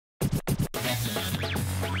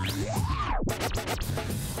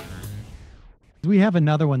We have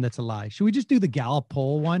another one that's a lie. Should we just do the Gallup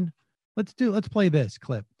poll one? Let's play this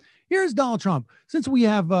clip. Here's Donald Trump. Since we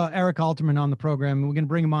have Eric Alterman on the program, we're going to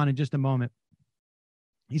bring him on in just a moment.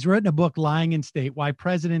 He's written a book, Lying in State, Why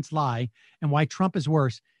Presidents Lie and Why Trump is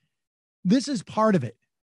Worse. This is part of it.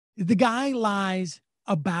 The guy lies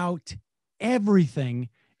about everything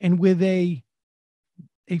and with a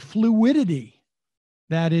fluidity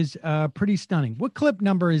that is pretty stunning. What clip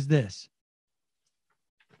number is this?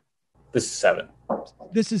 This is 7.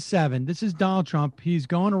 This is 7. This is Donald Trump. He's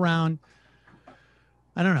going around,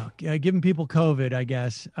 I don't know, giving people COVID, I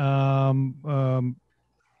guess.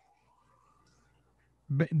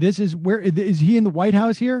 This is where is he in the White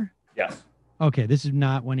House here? Yes. Okay, this is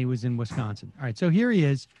not when he was in Wisconsin. All right, so here he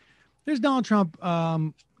is. There's Donald Trump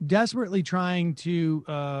desperately trying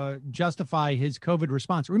to justify his COVID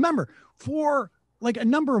response. Remember, for like a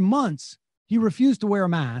number of months, he refused to wear a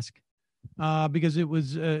mask because it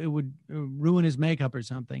would ruin his makeup or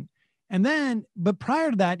something. And then, but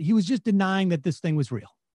prior to that, he was just denying that this thing was real.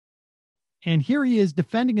 And here he is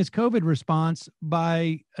defending his COVID response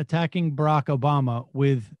by attacking Barack Obama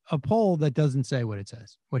with a poll that doesn't say what it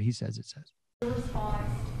says, what he says it says. Response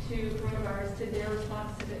to coronavirus to their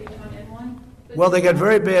response to the H1N1? Well, they got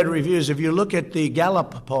very bad reviews. If you look at the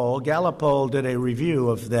Gallup poll did a review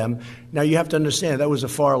of them. Now, you have to understand that was a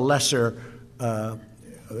far lesser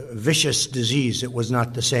vicious disease. It was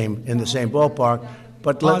not the same in the same ballpark.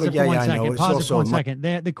 But Pause it for 1 second. Pause it for 1 second.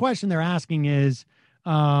 The question they're asking is,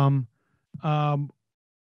 what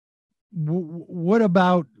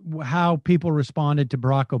about how people responded to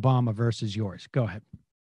Barack Obama versus yours? Go ahead.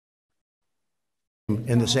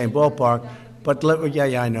 In the same ballpark, but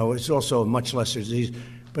I know it's also a much lesser disease.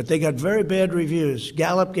 But they got very bad reviews.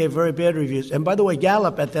 Gallup gave very bad reviews. And by the way,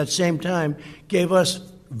 Gallup at that same time gave us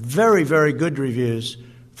very, very good reviews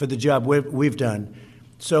for the job we've done.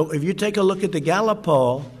 So if you take a look at the Gallup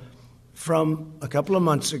poll from a couple of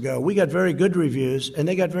months ago, we got very good reviews, and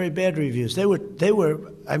they got very bad reviews. They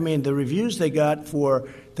were. I mean, the reviews they got for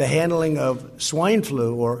the handling of swine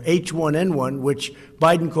flu or H1N1, which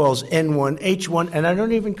Biden calls N1, H1, and I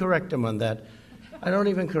don't even correct him on that. I don't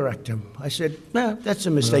even correct him. I said, no, that's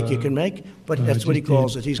a mistake you can make, but that's what he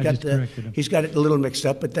calls it. He's got it a little mixed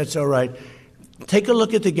up, but that's all right. Take a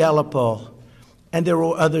look at the Gallup poll, and there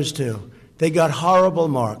were others too. They got horrible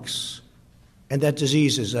marks, and that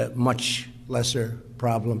disease is a much lesser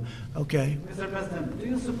problem. Okay. Mr. President, do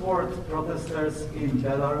you support protesters in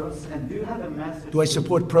Belarus, and do you have a message? Do I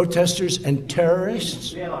support protesters and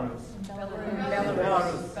terrorists? Belarus.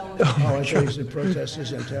 Oh, I thought you said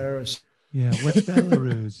protesters and terrorists. Yeah, with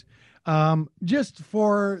Belarus. Just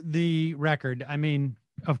for the record, I mean,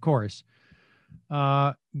 of course,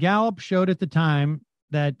 Gallup showed at the time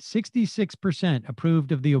that 66%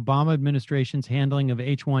 approved of the Obama administration's handling of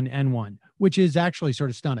H1N1, which is actually sort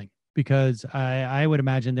of stunning because I would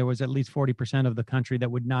imagine there was at least 40% of the country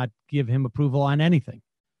that would not give him approval on anything.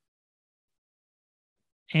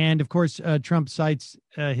 And of course, Trump cites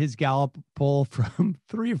his Gallup poll from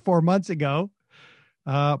 3 or 4 months ago.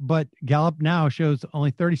 But Gallup now shows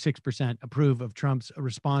only 36% approve of Trump's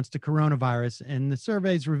response to coronavirus. And the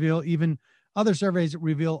surveys reveal other surveys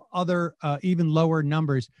reveal other even lower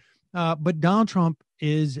numbers. But Donald Trump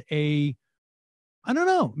is I don't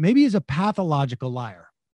know, maybe he's a pathological liar.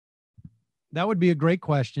 That would be a great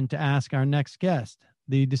question to ask our next guest,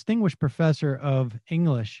 the distinguished professor of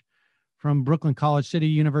English from Brooklyn College City,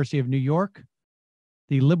 University of New York,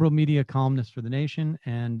 the liberal media columnist for The Nation,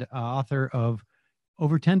 and author of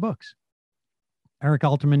over 10 books. Eric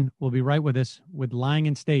Alterman will be right with us with Lying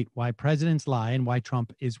in State, Why Presidents Lie and Why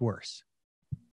Trump is Worse.